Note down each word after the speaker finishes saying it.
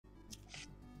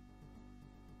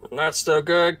Not so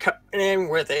good. Coming in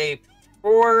with a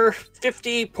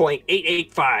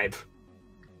 450.885.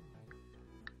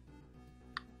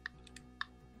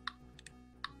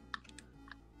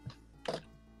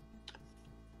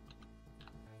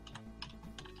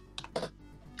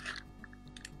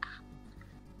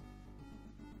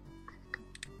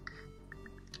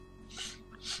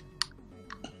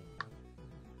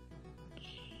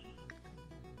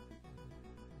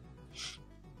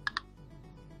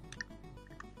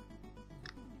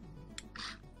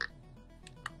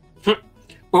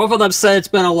 Both of them said it's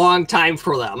been a long time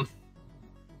for them.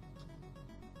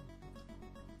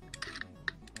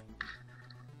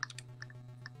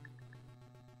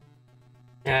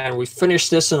 And we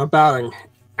finished this in about an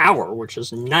hour, which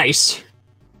is nice.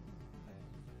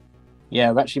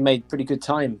 Yeah, we've actually made pretty good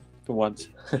time for once.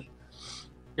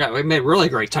 Yeah, we made really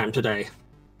great time today.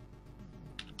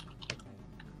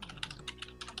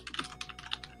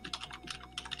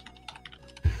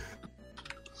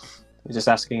 We're just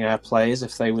asking our players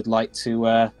if they would like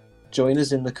to join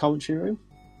us in the commentary room.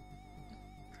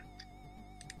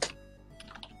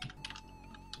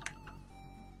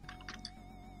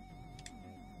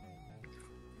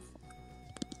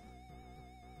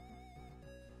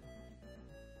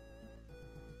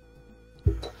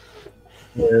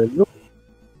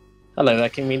 Hello there,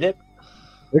 Kingbeandip.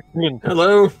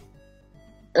 Hello.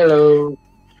 Hello.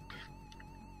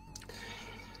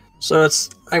 So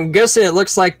I'm guessing it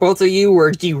looks like both of you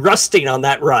were derusting on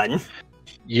that run.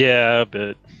 Yeah,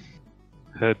 but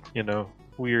had,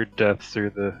 weird deaths are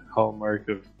the hallmark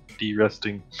of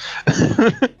derusting.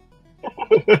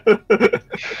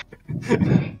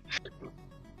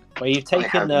 Well, you've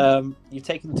taken the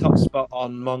top spot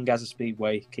on Mongaza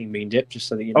Speedway, Kingbeandip, just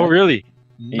so that you know. Oh, really?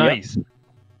 Nice.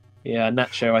 Yeah,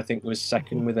 Nacho, I think, was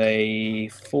second with a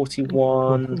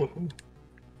 41.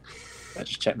 I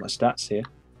just checked my stats here.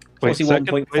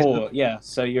 41.4. Yeah,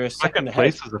 so you're a second ahead.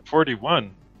 Place is a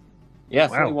 41. Yeah,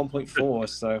 wow. 41.4.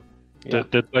 So, yeah.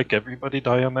 Did like everybody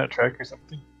die on that track or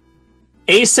something?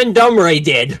 Ace and Dumray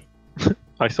did.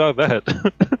 I saw that.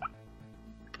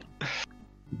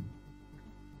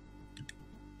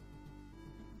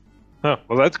 Oh,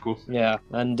 well, that's cool. Yeah,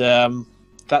 and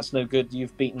that's no good.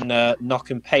 You've beaten Knock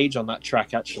and Page on that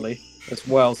track, actually, as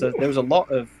well. So there was a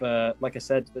lot of, like I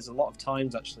said, there's a lot of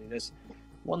times, actually. There's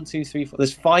 1, 2, 3, 4.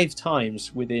 There's 5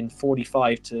 times within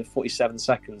 45 to 47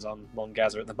 seconds on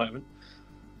Mongaza at the moment.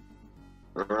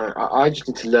 I just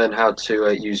need to learn how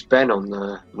to use Ben on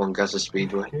the Mongaza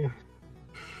Speedway.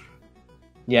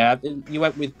 Yeah, you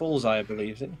went with Bullseye, I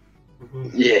believe, didn't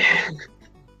you? Yeah.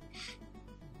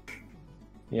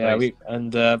 Yeah, nice.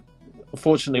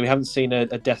 Unfortunately, we haven't seen a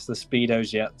Death of the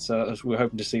Speedos yet, so we're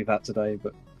hoping to see that today.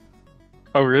 But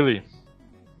oh, really?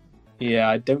 Yeah,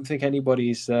 I don't think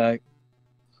anybody's, at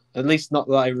least not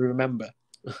that I remember,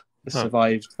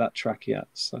 survived that track yet.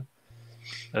 So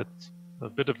that's a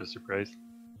bit of a surprise.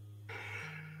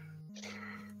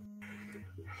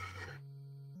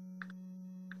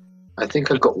 I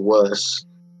think I got worse.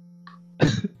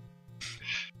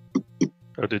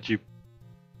 Oh, did you?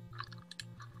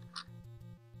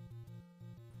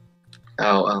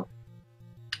 Oh,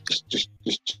 just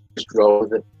roll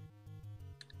with it.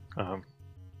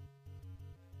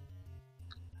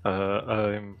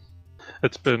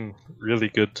 It's been really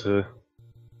good to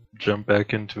jump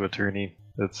back into a tourney.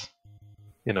 It's,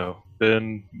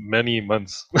 been many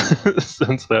months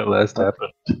since that last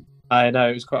happened. I know,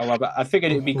 it was quite a while, but I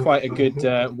figured it would be quite a good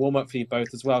warm-up for you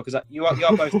both as well, because you are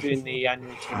both doing the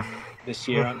annual tournament this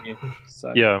year, aren't you?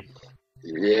 So. Yeah.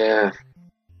 Yeah.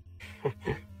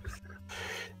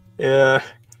 Yeah.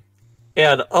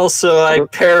 And also I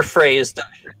paraphrased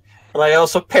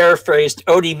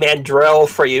Odie Mandrell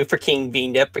for you for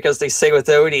Kingbeandip, because they say with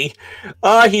Odie,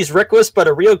 he's Rickless but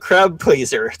a real crowd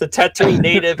pleaser. The Tatooine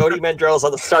native Odie Mandrell's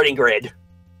on the starting grid.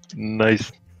 Nice.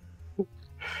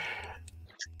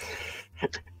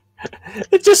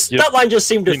 That line just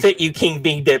seemed to fit you,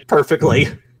 Kingbeandip, perfectly.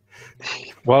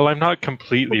 Well, I'm not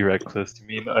completely reckless. I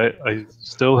mean, I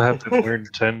still haven't learned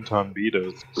 10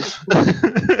 Tombitos.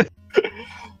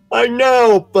 I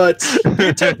know, but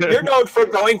you're known for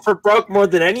going for broke more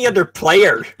than any other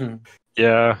player.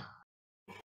 Yeah.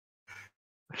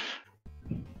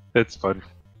 It's fun.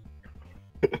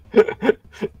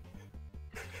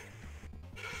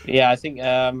 Yeah, I think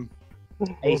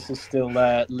Ace is still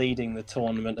leading the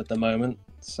tournament at the moment,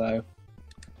 so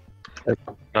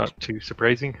not too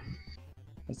surprising.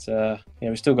 It's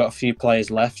we've still got a few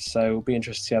players left, so it'll be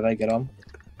interesting to see how they get on.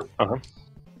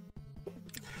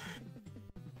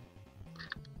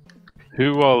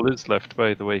 Who all is left,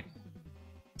 by the way?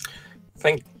 I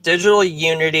think Digital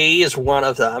Unity is one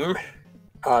of them.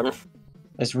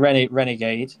 There's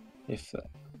Renegade,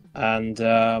 and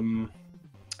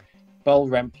Bowl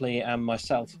Rempley and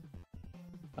myself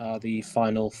are the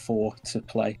final 4 to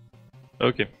play.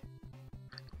 Okay.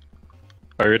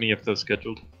 Are any of those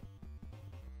scheduled?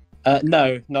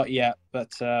 No, not yet.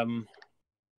 But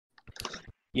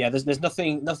yeah, there's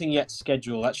nothing yet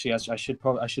scheduled. Actually, I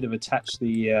should have attached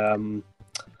the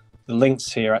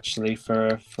links here actually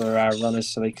for our runners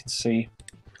so they can see.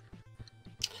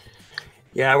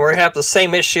 Yeah, we have the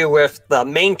same issue with the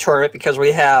main tournament because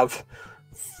we have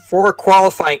 4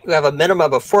 qualifying. We have a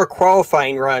minimum of 4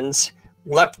 qualifying runs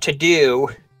left to do,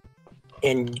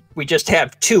 and we just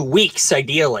have 2 weeks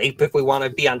ideally if we want to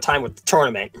be on time with the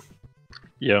tournament.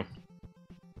 Yeah.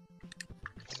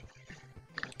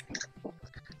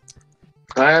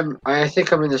 I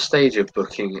think I'm in the stage of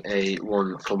booking a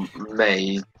one for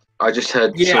May. I just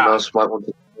heard someone else might want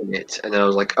to do it, and I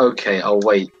was like, okay, I'll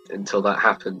wait until that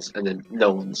happens, and then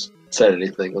no one's said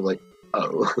anything. I'm like,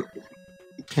 oh.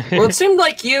 Well, it seemed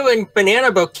like you and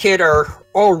Banana Boat Kid are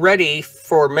all ready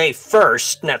for May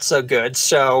 1st, not so good,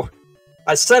 so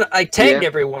I tagged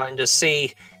everyone to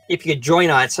see if you could join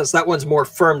on it, since that one's more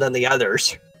firm than the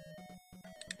others.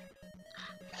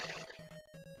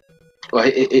 Well,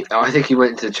 I think he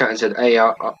went into the chat and said, hey,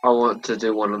 I want to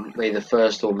do one on May the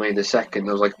 1st or May the 2nd.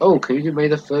 I was like, oh, can you do May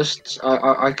the 1st?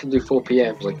 I can do 4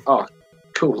 PM. I was like, oh,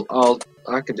 cool,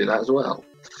 I can do that as well.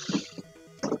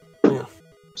 Yeah.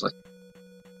 It's like,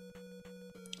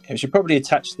 We should probably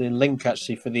attach the link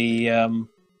actually for the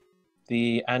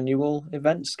annual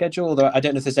event schedule. Although I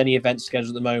don't know if there's any events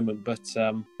scheduled at the moment, but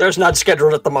There's none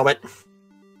scheduled at the moment.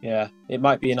 yeah, it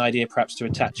might be an idea perhaps to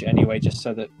attach it anyway, just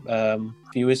so that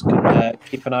viewers can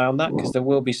keep an eye on that, because there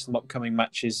will be some upcoming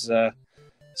matches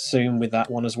soon with that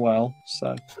one as well.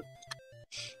 So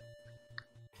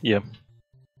Yeah.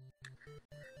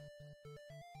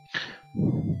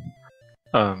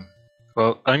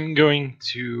 Well, I'm going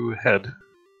to head.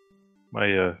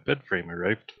 My bed frame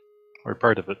arrived, or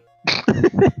part of it.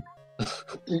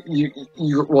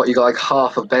 you what? You got like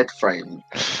half a bed frame,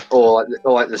 or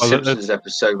like the Simpsons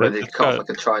episode where they cut off like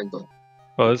a triangle.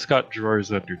 Well, it's got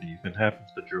drawers underneath, and half of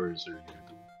the drawers are.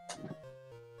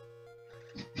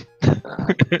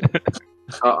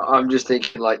 I'm just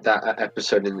thinking like that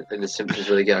episode in the Simpsons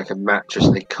where they get like a mattress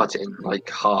and they cut it in like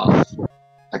half,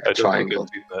 like a triangle. I don't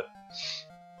think I'll do that.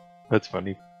 That's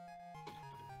funny.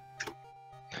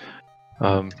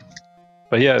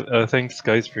 But yeah, thanks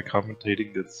guys for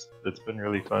commentating. It's been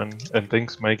really fun, and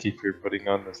thanks Mikey for putting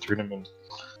on this tournament.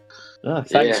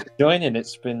 Thanks for joining.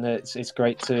 It's been it's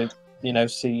great to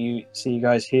see you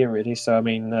guys here really. So I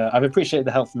mean, I've appreciated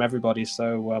the help from everybody.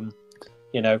 So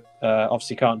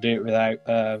obviously can't do it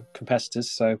without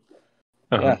competitors. So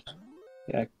yeah,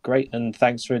 great, and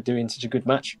thanks for doing such a good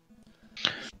match.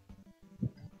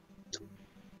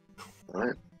 All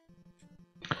right.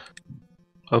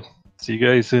 Well, see you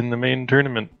guys in the main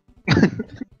tournament.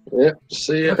 Yeah,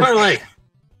 see you. Finally.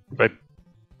 Bye.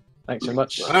 Thanks so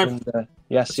much. Right. And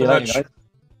see you later, guys.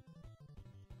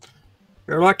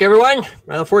 Good luck, everyone.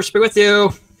 May the force be with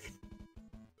you.